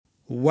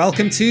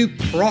Welcome to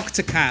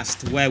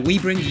Proctorcast, where we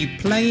bring you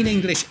plain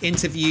English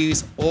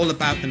interviews all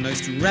about the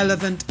most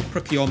relevant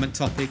procurement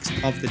topics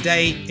of the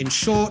day in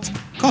short,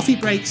 coffee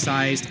break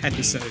sized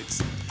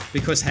episodes.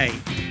 Because hey,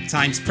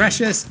 time's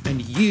precious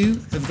and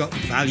you have got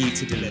value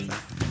to deliver.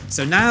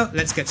 So now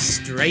let's get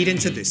straight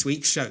into this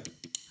week's show.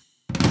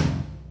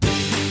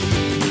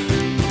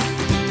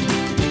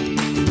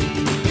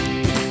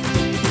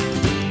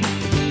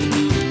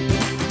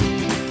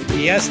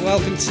 Yes,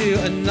 welcome to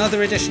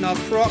another edition of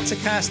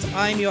Proctorcast.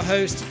 I'm your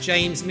host,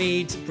 James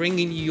Mead,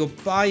 bringing you your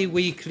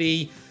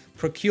bi-weekly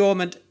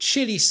procurement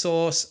chili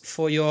sauce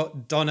for your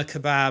doner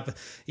kebab.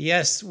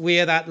 Yes,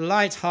 we're that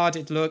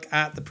light-hearted look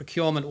at the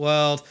procurement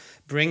world,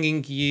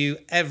 bringing you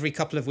every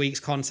couple of weeks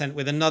content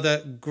with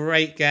another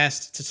great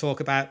guest to talk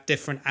about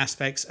different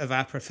aspects of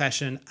our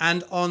profession.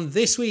 And on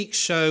this week's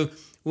show,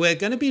 we're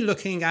going to be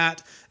looking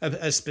at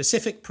a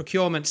specific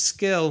procurement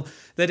skill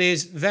that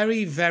is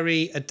very,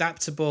 very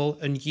adaptable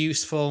and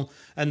useful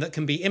and that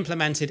can be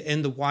implemented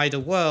in the wider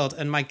world.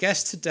 And my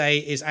guest today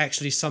is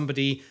actually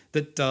somebody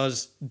that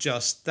does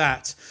just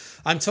that.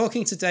 I'm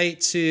talking today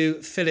to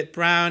Philip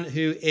Brown,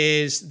 who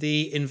is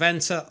the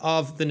inventor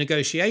of the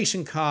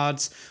negotiation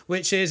cards,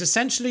 which is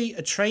essentially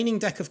a training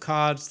deck of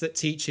cards that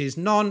teaches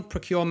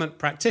non-procurement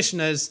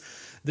practitioners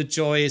the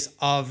joys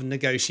of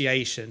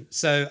negotiation.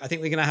 So I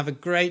think we're going to have a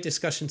great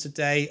discussion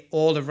today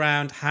all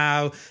around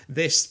how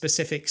this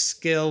specific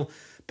skill,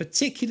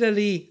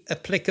 particularly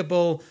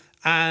applicable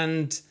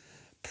and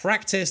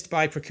practiced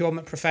by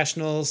procurement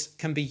professionals,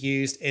 can be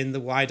used in the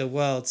wider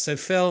world. So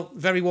Phil,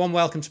 very warm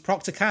welcome to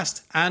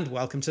Proctorcast and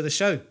welcome to the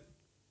show.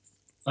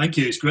 Thank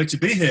you. It's great to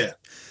be here.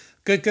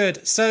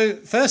 Good. So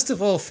first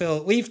of all,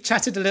 Phil, we've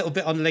chatted a little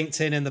bit on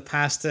LinkedIn in the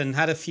past and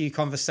had a few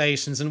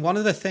conversations. And one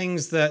of the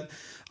things that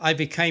I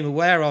became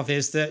aware of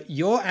is that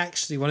you're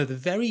actually one of the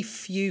very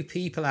few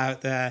people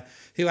out there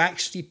who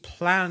actually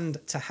planned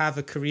to have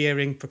a career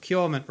in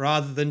procurement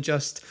rather than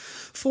just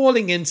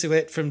falling into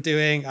it from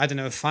doing, I don't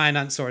know, a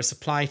finance or a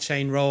supply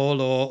chain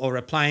role or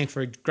applying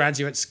for a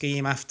graduate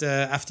scheme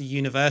after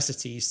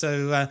university.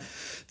 So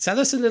tell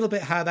us a little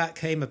bit how that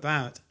came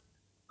about.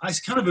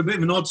 It's kind of a bit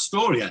of an odd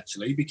story,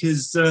 actually,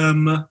 because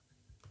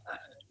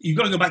you've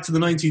got to go back to the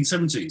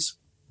 1970s.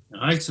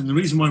 Right, and the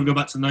reason why we go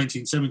back to the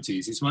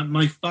 1970s is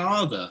my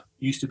father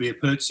used to be a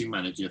purchasing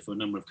manager for a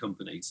number of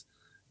companies.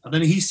 And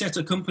then he set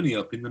a company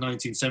up in the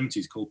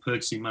 1970s called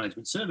Purchasing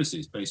Management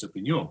Services, based up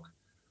in York.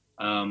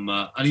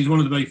 And he's one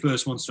of the very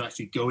first ones to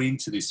actually go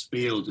into this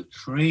field of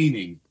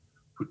training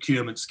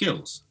procurement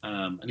skills.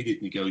 And he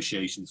did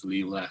negotiations,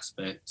 legal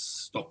aspects,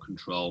 stock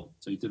control.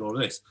 So he did all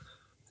this.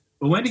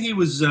 But when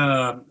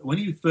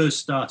he first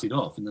started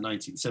off in the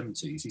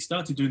 1970s, he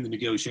started doing the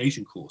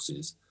negotiation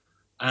courses.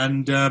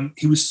 And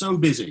he was so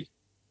busy.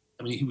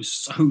 I mean, he was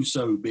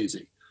so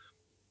busy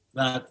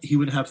that he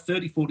would have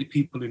 30, 40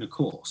 people in a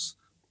course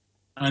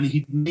and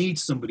he'd need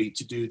somebody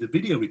to do the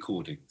video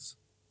recordings.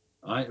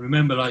 Right?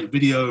 Remember, like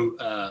video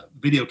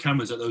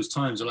cameras at those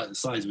times are like the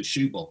size of a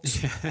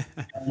shoebox.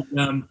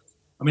 And,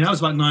 I was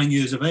about 9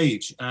 years of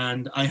age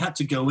and I had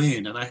to go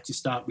in and I had to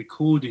start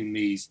recording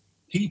these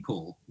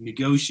people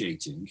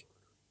negotiating.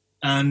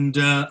 And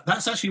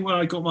that's actually where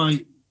I got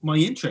my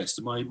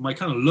interest, my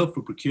kind of love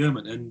for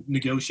procurement and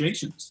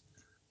negotiations.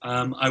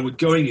 I would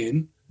going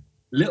in,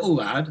 little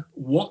lad,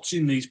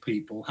 watching these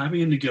people,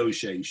 having a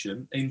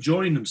negotiation,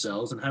 enjoying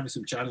themselves and having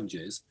some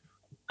challenges.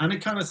 And I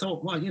kind of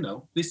thought,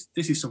 well, this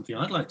is something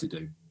I'd like to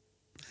do.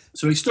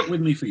 So it stuck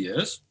with me for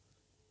years.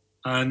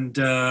 And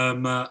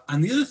the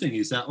other thing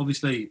is that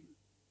obviously,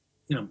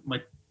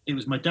 it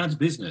was my dad's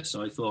business.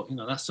 So I thought,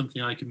 that's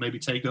something I could maybe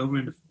take over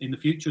in the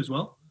future as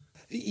well.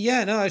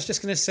 Yeah, no, I was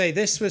just going to say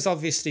this was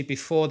obviously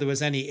before there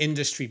was any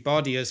industry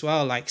body as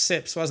well, like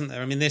SIPS, wasn't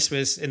there? I mean, this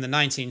was in the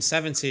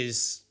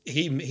 1970s.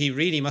 He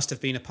really must have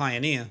been a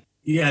pioneer.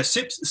 Yeah,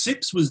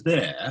 SIPS was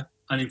there.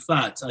 And in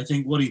fact, I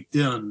think what he'd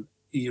done,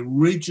 he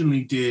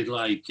originally did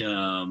like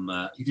a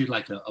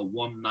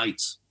one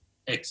night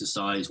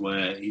exercise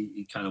where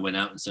he kind of went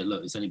out and said,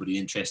 look, is anybody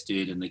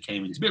interested? And they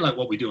came in. It's a bit like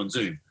what we do on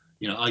Zoom.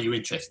 Are you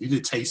interested? He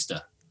did a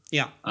taster.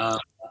 Yeah.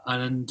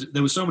 And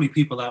there were so many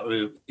people that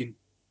were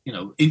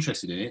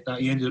interested in it,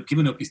 that he ended up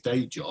giving up his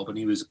day job and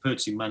he was a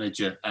purchasing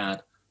manager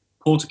at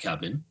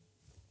Portakabin.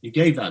 He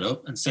gave that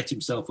up and set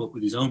himself up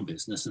with his own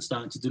business and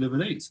started to deliver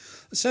these.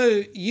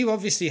 So you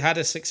obviously had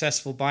a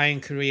successful buying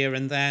career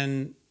and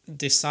then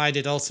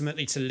decided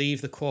ultimately to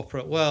leave the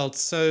corporate world.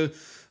 So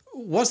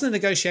was the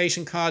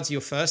negotiation cards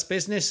your first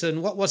business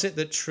and what was it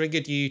that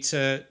triggered you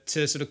to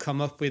sort of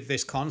come up with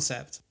this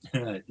concept?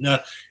 No,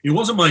 it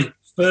wasn't my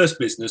first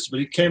business, but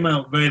it came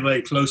out very,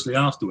 very closely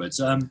afterwards.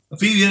 A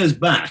few years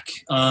back,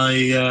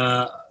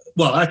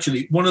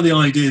 actually, one of the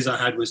ideas I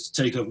had was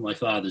to take over my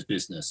father's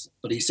business.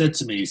 But he said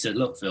to me,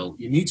 look, Phil,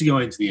 you need to go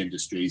into the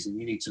industries and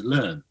you need to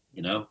learn,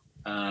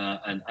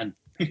 and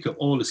pick up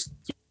all the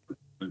stuff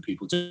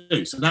people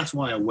do. So that's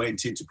why I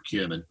went into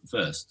procurement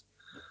first.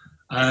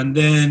 And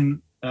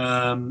then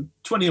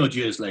 20 odd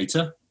years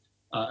later,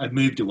 I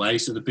moved away.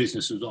 So the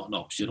business was not an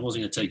option. I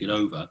wasn't going to take it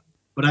over.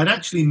 But I'd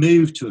actually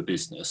moved to a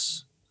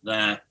business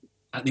that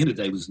at the end of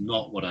the day, was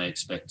not what I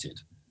expected.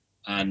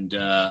 And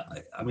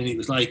I mean, it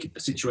was like a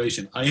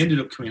situation. I ended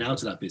up coming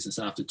out of that business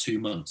after 2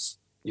 months.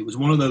 It was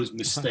one of those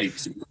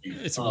mistakes.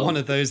 It's one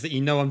of those that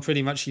you know on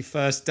pretty much your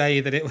first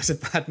day that it was a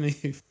bad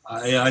move.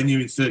 I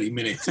knew in 30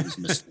 minutes it was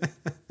a mistake.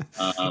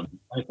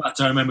 In fact,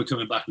 I remember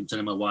coming back and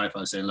telling my wife, I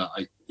was saying, look,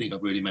 I think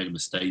I've really made a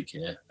mistake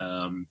here.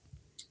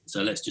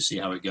 So let's just see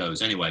how it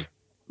goes. Anyway,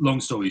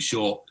 long story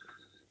short,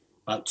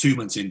 about 2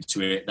 months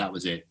into it, that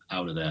was it,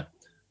 out of there.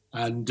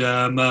 And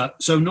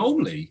so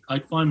normally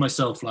I'd find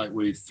myself like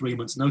with 3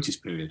 months notice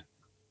period,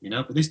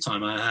 but this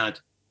time I had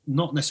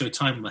not necessarily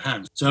time on my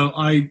hands. So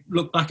I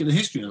looked back at the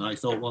history and I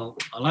thought, well,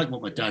 I like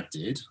what my dad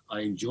did. I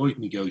enjoyed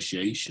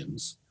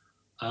negotiations.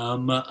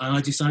 And I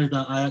decided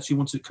that I actually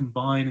wanted to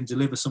combine and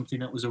deliver something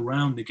that was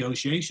around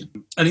negotiation.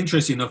 And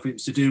interesting enough, it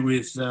was to do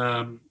with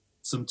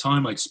some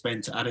time I'd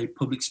spent at a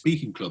public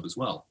speaking club as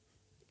well.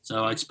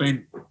 So I'd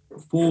spent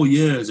 4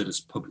 years at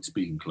a public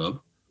speaking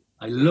club.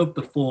 I loved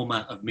the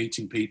format of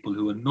meeting people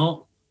who are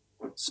not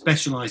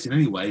specialised in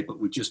any way, but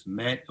we just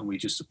met and we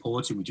just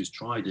supported and we just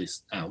tried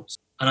this out.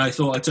 And I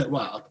thought,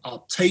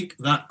 I'll take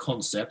that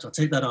concept, I'll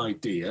take that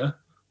idea,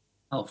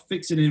 I'll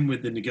fix it in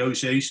with the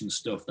negotiation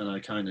stuff that I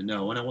kind of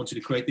know. And I wanted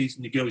to create these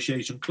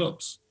negotiation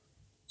clubs.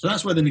 So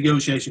that's where the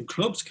negotiation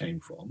clubs came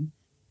from.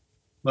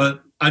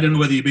 But I don't know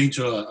whether you've been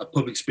to a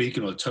public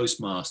speaking or a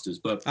Toastmasters,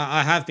 but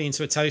I have been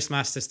to a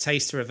Toastmasters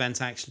taster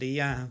event, actually,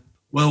 yeah.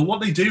 Well,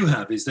 what they do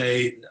have is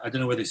I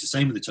don't know whether it's the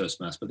same with the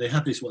Toastmasters, but they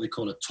have this, what they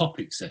call a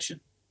topic session,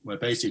 where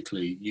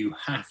basically you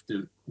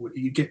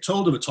get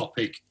told of a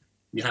topic,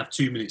 you have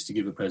 2 minutes to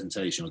give a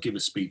presentation or give a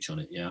speech on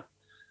it, yeah?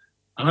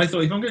 And I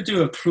thought, if I'm going to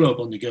do a club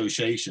on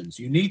negotiations,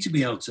 you need to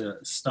be able to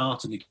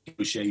start a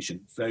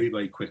negotiation very,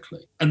 very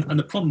quickly. And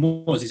the problem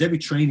is every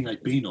training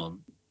I'd been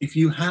on, if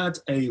you had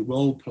a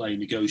role-play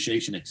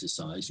negotiation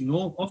exercise, you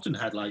often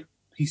had like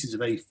pieces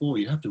of A4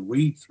 you'd have to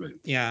read through.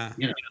 Yeah.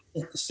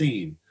 Set the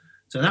scene.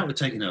 So that would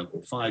take,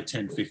 5,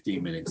 10,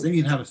 15 minutes. Then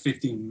you'd have a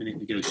 15-minute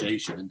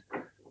negotiation. And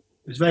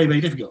it was very,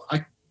 very difficult.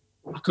 I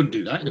couldn't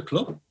do that in a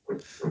club.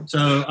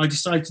 So I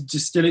decided to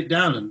distill it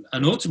down.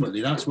 And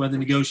ultimately, that's where the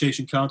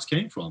negotiation cards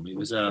came from. It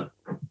was the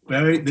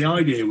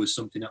idea was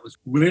something that was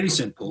really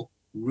simple,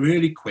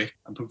 really quick,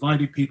 and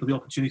provided people the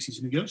opportunity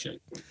to negotiate.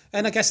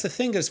 And I guess the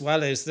thing as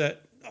well is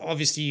that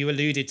obviously you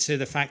alluded to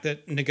the fact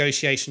that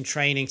negotiation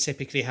training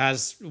typically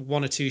has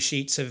 1 or 2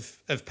 sheets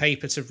of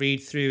paper to read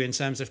through in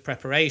terms of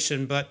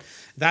preparation, but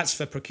that's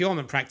for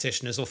procurement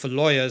practitioners or for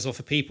lawyers or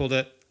for people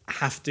that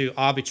have to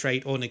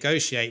arbitrate or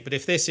negotiate. But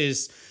if this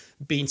is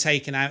being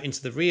taken out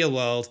into the real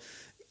world,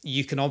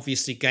 you can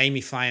obviously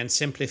gamify and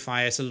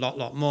simplify it a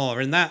lot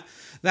more. And that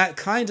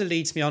kind of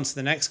leads me on to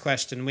the next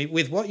question.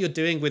 With what you're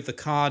doing with the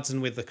cards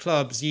and with the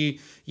clubs, you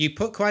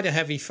put quite a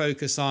heavy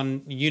focus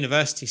on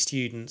university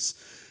students.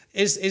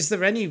 Is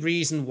there any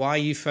reason why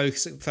you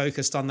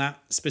focused on that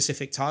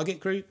specific target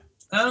group?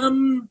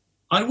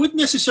 I wouldn't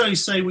necessarily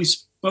say we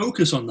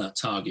focus on that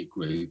target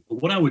group,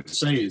 but what I would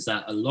say is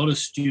that a lot of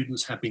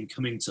students have been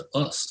coming to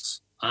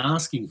us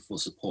asking for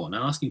support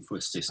and asking for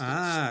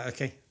assistance.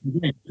 Okay.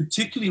 Again,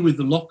 particularly with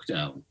the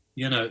lockdown,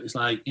 it's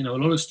like, a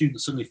lot of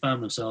students suddenly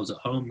found themselves at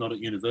home, not at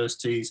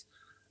universities.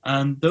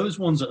 And those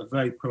ones that are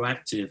very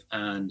proactive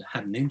and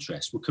had an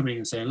interest were coming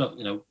and saying, look,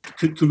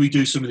 could we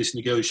do some of this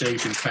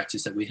negotiation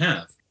practice that we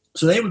have?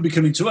 So they would be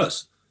coming to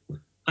us.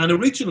 And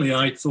originally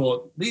I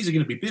thought these are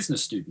going to be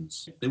business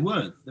students. They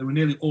weren't. They were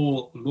nearly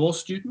all law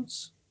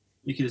students,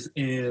 because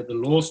the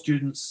law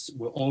students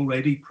were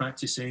already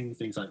practicing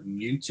things like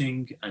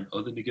muting and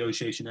other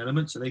negotiation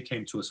elements. So they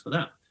came to us for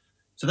that.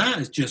 So that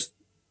has just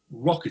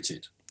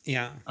rocketed.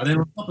 Yeah. And then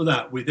on top of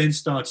that, we then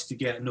started to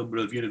get a number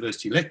of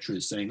university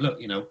lecturers saying, look,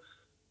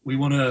 we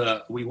want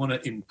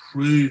to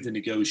improve the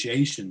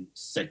negotiation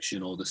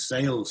section or the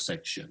sales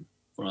section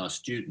for our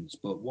students.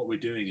 But what we're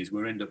doing is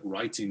we end up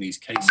writing these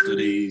case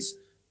studies.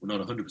 We're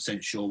not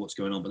 100% sure what's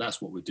going on, but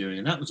that's what we're doing.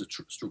 And that was a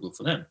struggle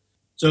for them.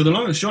 So the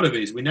long and short of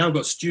it is we now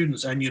got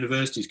students and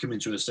universities coming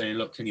to us saying,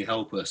 look, can you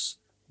help us?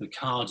 The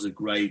cards are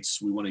great.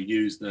 We want to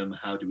use them.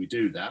 How do we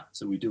do that?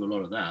 So we do a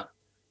lot of that.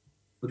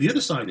 But the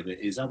other side of it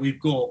is that we've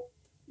got,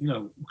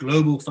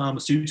 global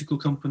pharmaceutical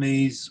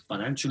companies,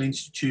 financial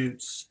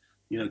institutes,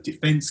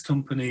 defense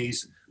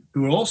companies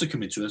who are also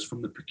coming to us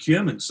from the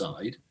procurement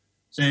side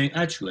saying,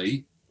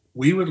 actually,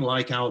 we would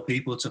like our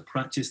people to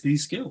practice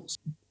these skills.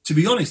 To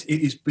be honest,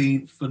 it has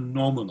been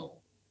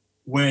phenomenal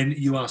when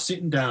you are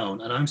sitting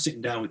down, and I'm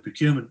sitting down with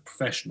procurement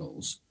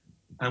professionals,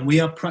 and we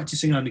are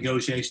practicing our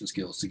negotiation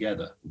skills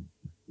together.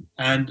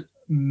 And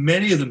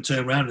many of them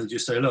turn around and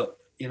just say, look,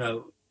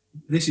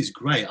 this is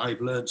great.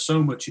 I've learned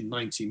so much in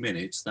 90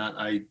 minutes that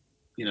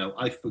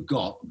I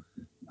forgot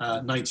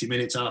 90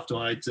 minutes after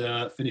I'd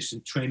finished a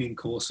training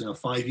course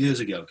 5 years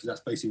ago, because that's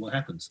basically what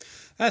happens.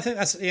 I think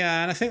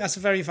that's a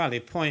very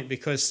valid point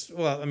because,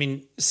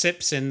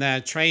 SIPs in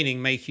their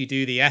training make you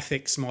do the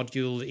ethics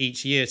module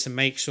each year to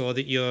make sure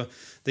that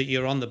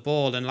you're on the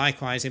ball. And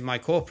likewise, in my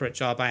corporate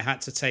job, I had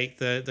to take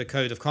the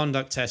code of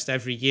conduct test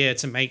every year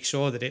to make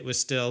sure that it was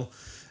still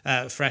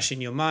fresh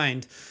in your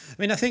mind. I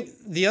mean, I think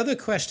the other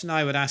question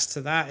I would ask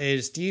to that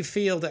is, do you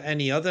feel that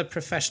any other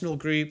professional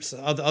groups,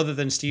 other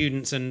than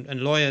students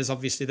and lawyers,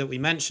 obviously, that we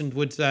mentioned,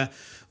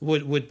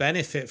 would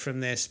benefit from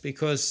this?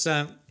 Because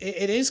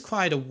it is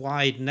quite a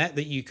wide net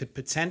that you could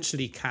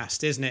potentially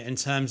cast, isn't it, in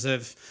terms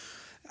of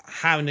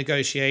how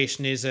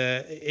negotiation is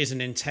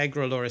an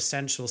integral or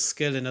essential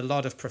skill in a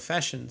lot of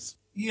professions.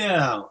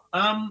 Yeah.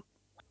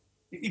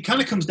 It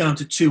kind of comes down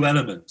to two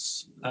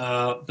elements.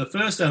 The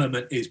first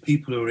element is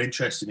people who are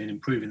interested in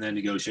improving their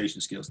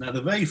negotiation skills. Now,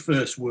 the very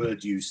first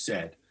word you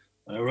said,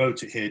 and I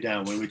wrote it here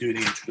down when we were doing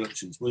the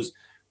introductions, was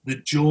the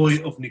joy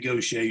of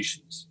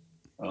negotiations.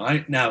 All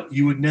right. Now,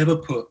 you would never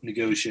put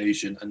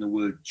negotiation and the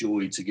word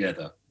joy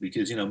together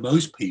because, you know,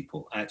 most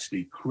people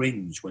actually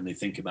cringe when they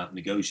think about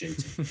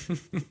negotiating.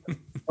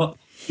 But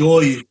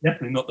joy is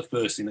definitely not the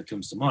first thing that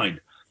comes to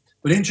mind.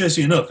 But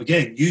interesting enough,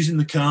 again, using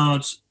the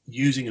cards,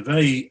 using a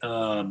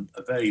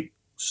very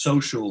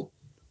social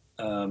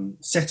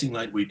setting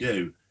like we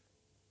do,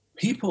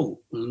 people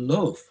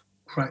love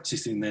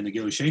practicing their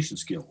negotiation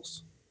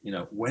skills. You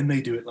know, when they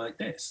do it like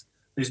this,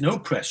 there's no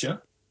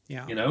pressure.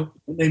 Yeah. You know,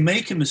 when they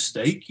make a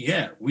mistake,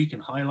 yeah, we can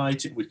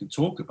highlight it, we can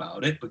talk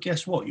about it. But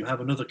guess what? You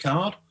have another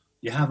card,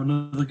 you have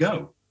another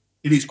go.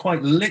 It is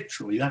quite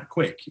literally that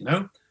quick. You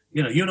know,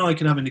 you and I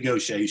can have a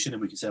negotiation,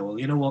 and we can say, well,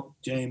 you know what,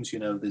 James, you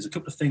know, there's a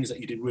couple of things that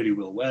you did really,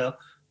 real well.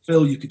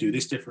 Phil, you could do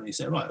this differently. You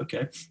say, right,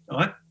 okay, all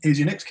right, here's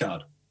your next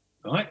card.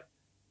 All right,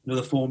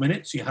 another 4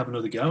 minutes, you have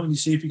another go, and you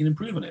see if you can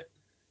improve on it.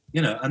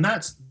 You know, and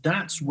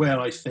that's where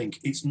I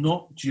think it's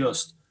not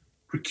just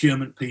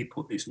procurement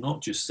people, it's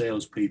not just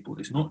salespeople,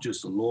 it's not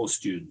just the law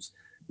students.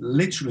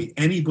 Literally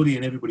anybody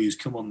and everybody who's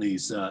come on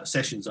these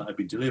sessions that I've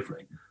been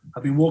delivering,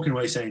 I've been walking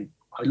away saying,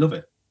 I love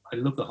it. I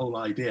love the whole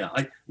idea.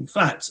 In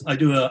fact, I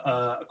do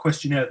a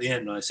questionnaire at the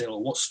end, and I say,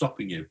 well, what's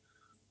stopping you?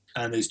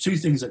 And there's two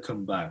things that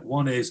come back.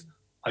 One is,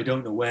 I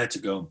don't know where to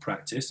go and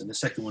practice. And the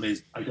second one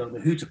is, I don't know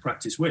who to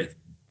practice with.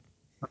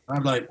 And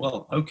I'm like,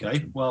 well,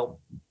 okay, well,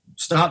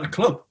 start a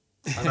club.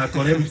 And I've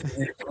got everything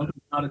here to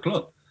start a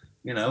club.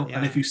 You know, yeah.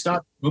 And if you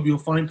start a club, you'll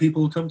find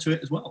people who come to it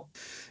as well.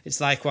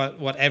 It's like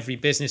what every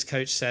business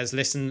coach says: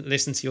 listen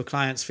to your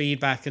clients'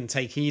 feedback and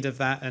take heed of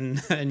that,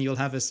 and you'll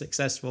have a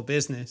successful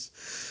business.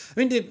 I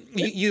mean,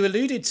 you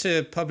alluded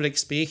to public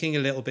speaking a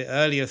little bit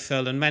earlier,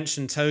 Phil, and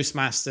mentioned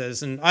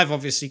Toastmasters, and I've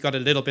obviously got a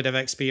little bit of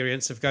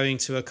experience of going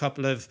to a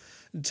couple of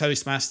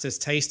Toastmasters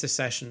taster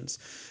sessions.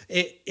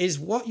 Is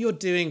what you're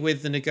doing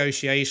with the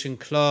negotiation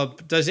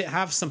club, does it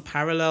have some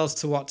parallels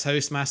to what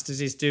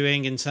Toastmasters is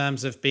doing in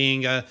terms of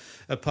being a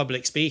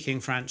public speaking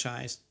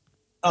franchise?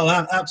 Oh,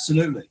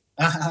 absolutely.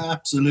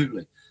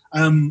 Absolutely.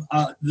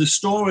 The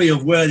story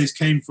of where this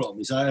came from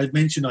is I had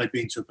mentioned I'd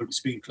been to a public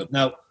speaking club.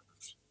 Now,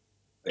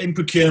 in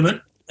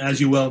procurement,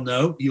 as you well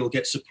know, you'll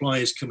get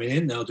suppliers come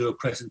in, they'll do a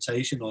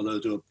presentation or they'll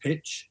do a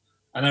pitch.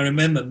 And I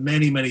remember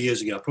many, many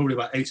years ago, probably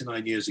about 8 or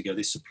 9 years ago,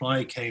 this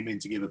supplier came in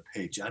to give a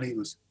pitch, and it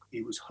was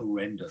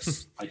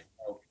horrendous.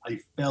 I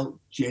felt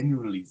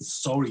genuinely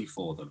sorry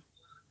for them,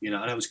 you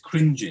know, and I was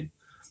cringing.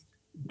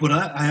 But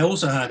I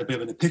also had a bit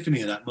of an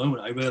epiphany at that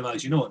moment. I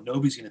realized, you know what,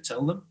 nobody's going to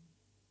tell them.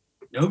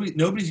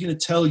 Nobody's going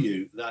to tell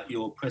you that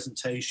your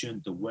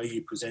presentation, the way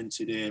you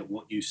presented it,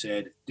 what you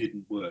said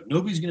didn't work.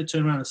 Nobody's going to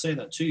turn around and say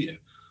that to you.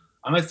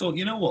 And I thought,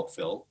 you know what,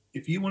 Phil,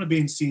 if you want to be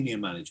in senior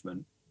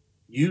management,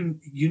 you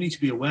need to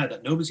be aware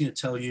that nobody's going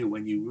to tell you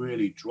when you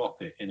really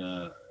drop it in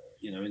a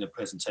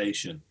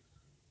presentation.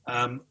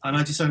 And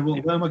I decided, well,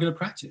 where am I going to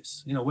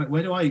practice? You know,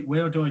 where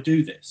do I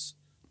do this?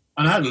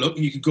 And I had a look,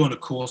 and you could go on a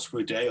course for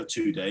a day or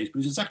 2 days, but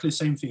it's exactly the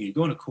same thing. You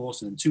go on a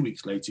course, and then 2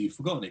 weeks later, you've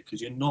forgotten it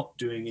because you're not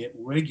doing it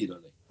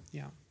regularly.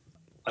 Yeah.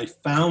 I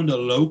found a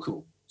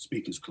local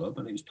speakers club,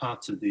 and it was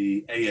part of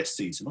the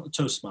ASC, so not the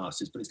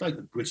Toastmasters, but it's like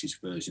the British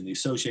version, the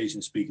Association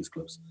of Speakers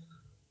Clubs.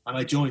 And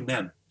I joined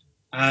them.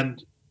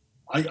 And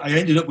I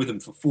ended up with them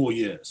for 4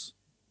 years.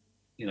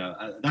 You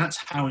know, that's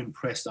how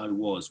impressed I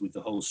was with the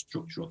whole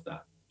structure of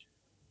that.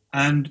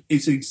 And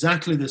it's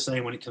exactly the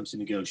same when it comes to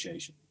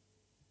negotiation.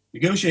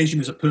 Negotiation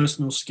is a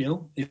personal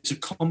skill. It's a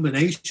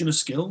combination of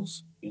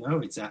skills. You know,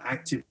 it's that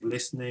active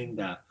listening,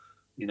 that,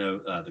 you know,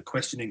 the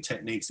questioning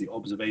techniques, the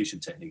observation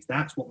techniques.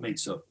 That's what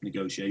makes up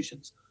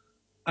negotiations.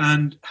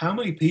 And how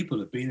many people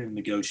have been in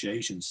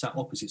negotiations, sat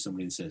opposite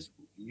somebody and says,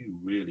 you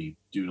really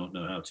do not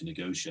know how to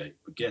negotiate.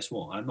 But guess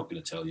what? I'm not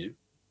going to tell you.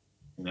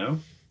 You know,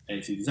 and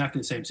it's exactly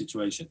the same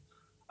situation.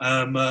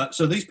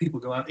 So these people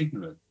go out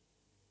ignorant,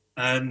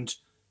 and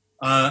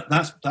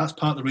that's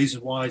part of the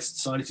reason why I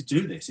decided to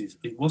do this.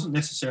 It wasn't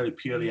necessarily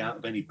purely out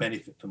of any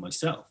benefit for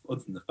myself,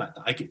 other than the fact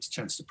that I get a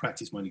chance to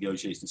practice my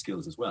negotiation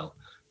skills as well.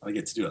 I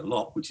get to do it a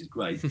lot, which is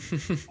great.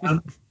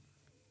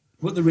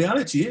 But the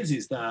reality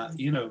is that,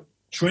 you know,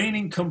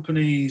 training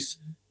companies,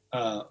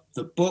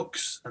 the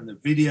books and the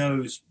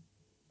videos.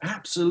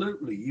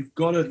 Absolutely, you've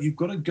got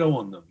to go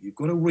on them. You've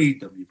got to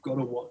read them. You've got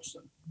to watch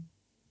them.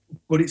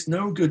 But it's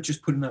no good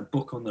just putting that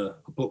book on the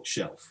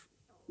bookshelf.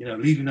 You know,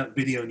 leaving that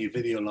video in your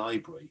video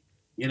library.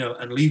 You know,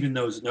 and leaving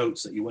those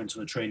notes that you went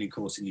on a training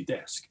course in your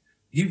desk.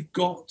 You've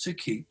got to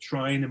keep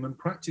trying them and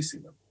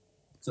practicing them.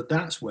 So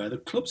that's where the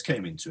clubs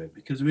came into it,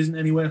 because there isn't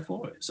anywhere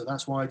for it. So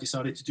that's why I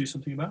decided to do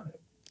something about it.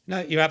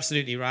 No, you're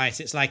absolutely right.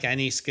 It's like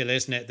any skill,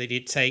 isn't it? That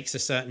it takes a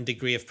certain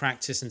degree of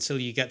practice until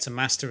you get to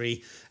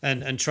mastery.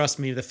 And trust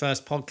me, the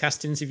first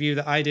podcast interview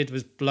that I did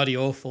was bloody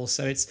awful.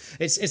 So it's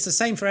the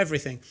same for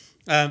everything.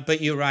 But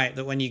you're right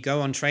that when you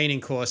go on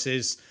training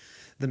courses,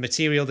 the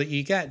material that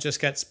you get just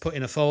gets put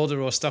in a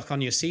folder or stuck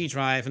on your C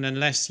drive. And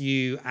unless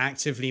you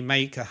actively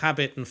make a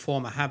habit and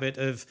form a habit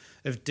of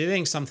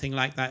doing something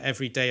like that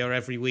every day or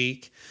every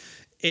week,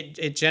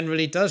 it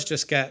generally does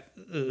just get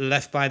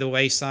left by the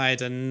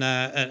wayside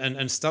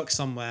and stuck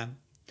somewhere.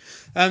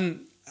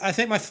 I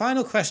think my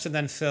final question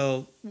then,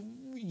 Phil,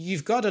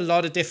 you've got a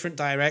lot of different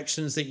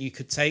directions that you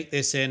could take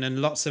this in,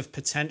 and lots of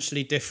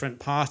potentially different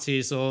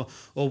parties or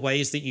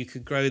ways that you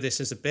could grow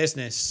this as a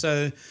business.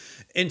 So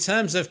in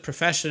terms of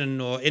profession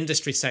or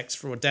industry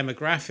sector or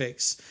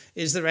demographics,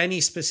 is there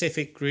any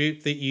specific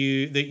group that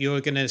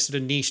you're going to sort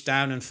of niche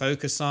down and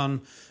focus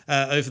on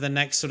over the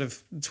next sort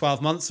of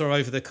 12 months or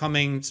over the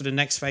coming sort of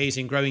next phase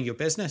in growing your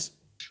business?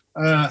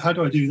 How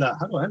do I do that?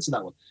 How do I answer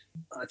that one?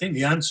 I think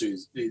the answer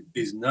is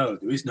no.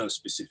 There is no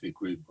specific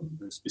group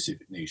or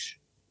specific niche.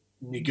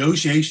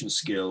 Negotiation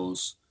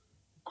skills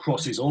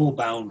crosses all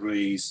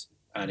boundaries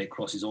and it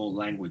crosses all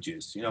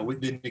languages. You know, with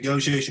the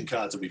negotiation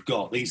cards that we've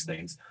got, these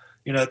things,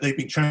 you know, they've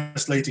been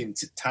translated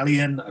into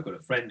Italian. I've got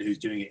a friend who's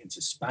doing it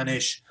into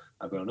Spanish.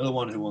 I've got another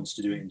one who wants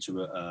to do it into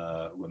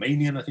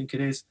Romanian, I think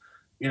it is.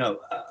 You know,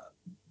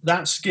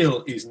 that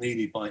skill is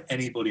needed by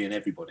anybody and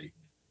everybody.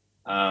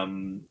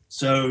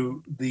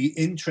 So the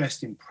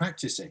interest in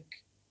practicing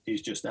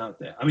is just out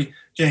there. I mean,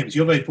 James,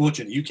 you're very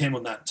fortunate. You came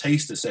on that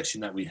taster session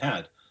that we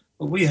had.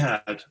 But we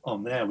had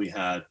on there, we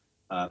had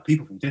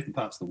people from different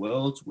parts of the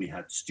world. We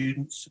had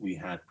students. We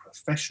had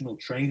professional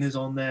trainers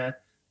on there.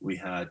 We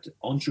had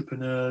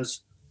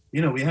entrepreneurs.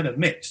 You know, we had a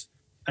mix.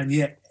 And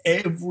yet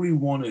every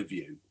one of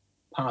you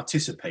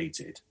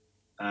participated.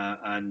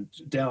 And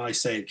dare I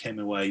say it, came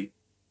away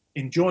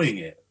enjoying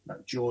it,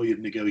 that joy of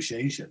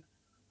negotiation.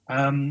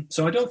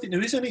 So I don't think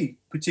there is any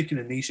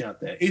particular niche out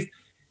there.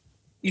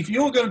 If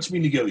you're going to be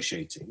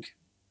negotiating,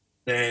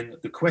 then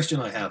the question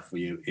I have for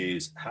you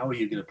is, how are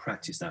you going to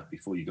practice that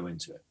before you go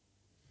into it?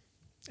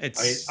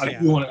 I'll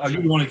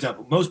give you one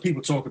example. Most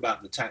people talk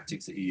about the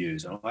tactics that you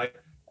use. Right?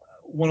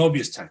 One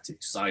obvious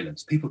tactic,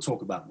 silence. People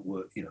talk about the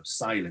word,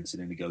 silence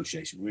in a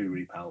negotiation. Really,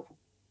 really powerful.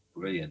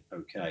 Brilliant.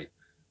 Okay. Are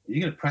you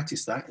going to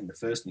practice that in the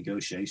first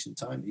negotiation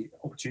time, the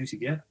opportunity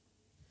you get?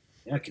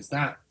 Yeah, because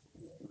that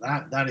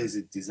is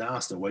a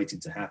disaster waiting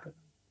to happen.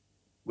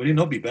 Would it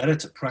not be better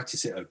to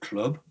practice it at a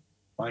club?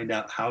 Find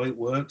out how it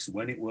works,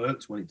 when it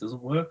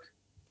doesn't work.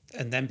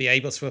 And then be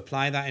able to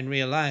apply that in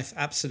real life.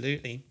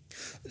 Absolutely.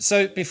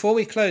 So before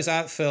we close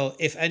out, Phil,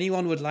 if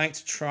anyone would like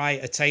to try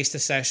a taster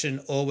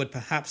session or would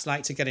perhaps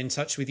like to get in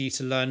touch with you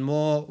to learn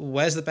more,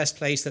 where's the best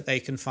place that they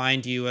can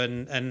find you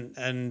and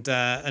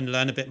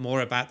learn a bit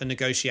more about the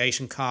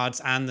negotiation cards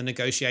and the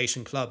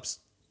negotiation clubs?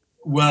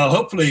 Well,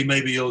 hopefully,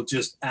 maybe you'll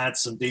just add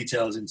some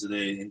details into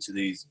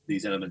these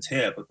elements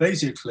here. But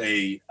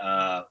basically,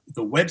 the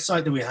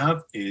website that we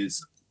have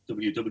is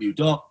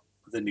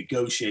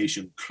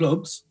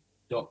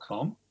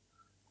www.thenegotiationclubs.com.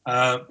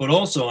 But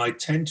also, I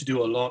tend to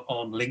do a lot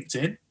on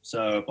LinkedIn.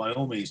 So by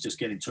all means, just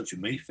get in touch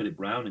with me, Philip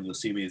Brown, and you'll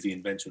see me as the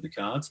inventor of the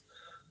cards.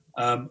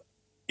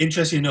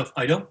 Interesting enough,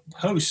 I don't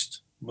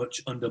post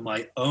much under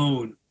my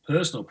own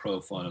personal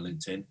profile on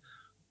LinkedIn,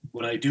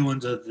 but I do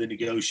under the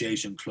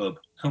Negotiation Club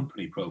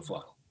company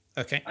profile.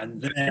 Okay. And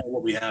then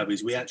what we have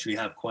is we actually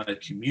have quite a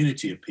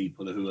community of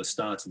people who are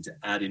starting to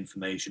add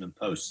information and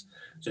posts.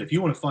 So if you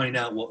want to find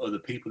out what other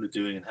people are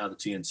doing and how the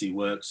TNC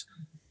works,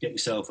 get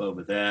yourself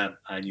over there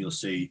and you'll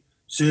see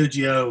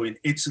Sergio in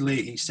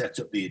Italy. He set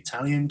up the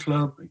Italian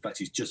club. In fact,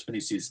 he's just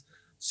finished his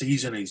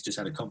season. He's just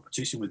had a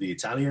competition with the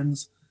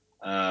Italians.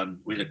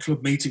 We had a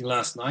club meeting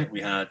last night.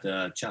 We had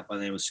a chap by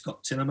the name of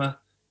Scott Tinema,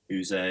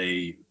 who's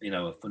a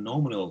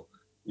phenomenal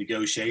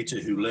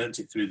negotiator who learnt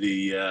it through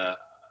the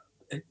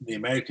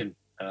American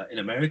in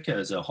America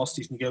as a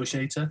hostage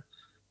negotiator.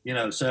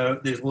 So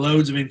there's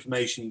loads of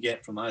information you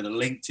get from either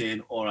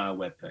LinkedIn or our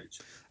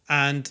webpage.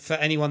 And for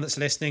anyone that's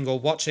listening or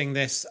watching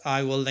this,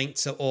 I will link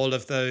to all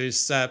of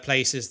those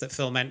places that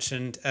Phil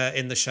mentioned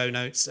in the show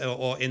notes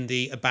or in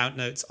the about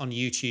notes on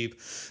YouTube.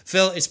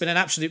 Phil, it's been an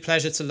absolute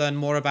pleasure to learn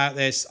more about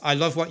this. I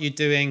love what you're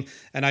doing,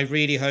 and I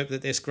really hope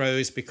that this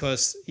grows,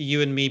 because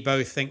you and me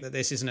both think that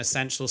this is an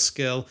essential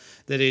skill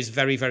that is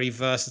very, very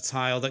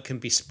versatile, that can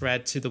be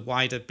spread to the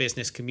wider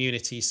business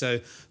community. So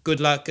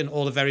good luck and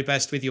all the very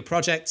best with your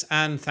project,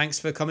 and thanks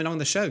for coming on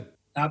the show.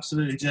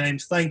 Absolutely,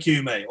 James. Thank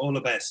you, mate. All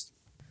the best.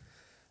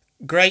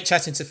 Great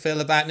chatting to Phil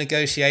about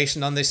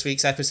negotiation on this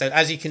week's episode.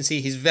 As you can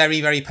see, he's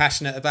very, very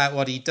passionate about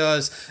what he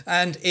does.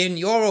 And in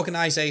your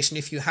organisation,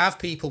 if you have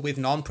people with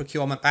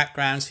non-procurement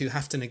backgrounds who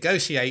have to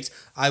negotiate,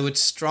 I would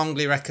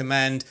strongly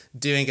recommend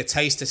doing a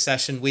taster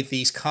session with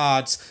these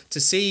cards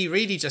to see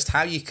really just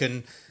how you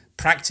can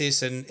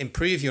practice and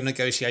improve your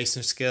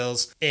negotiation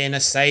skills in a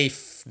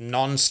safe,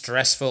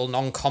 non-stressful,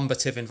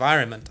 non-combative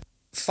environment.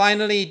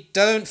 Finally,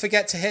 don't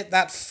forget to hit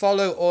that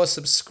follow or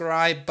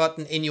subscribe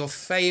button in your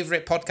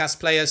favorite podcast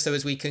player so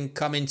as we can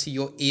come into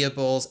your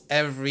earballs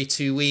every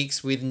 2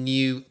 weeks with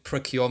new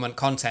procurement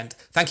content.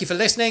 Thank you for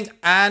listening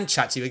and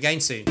chat to you again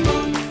soon.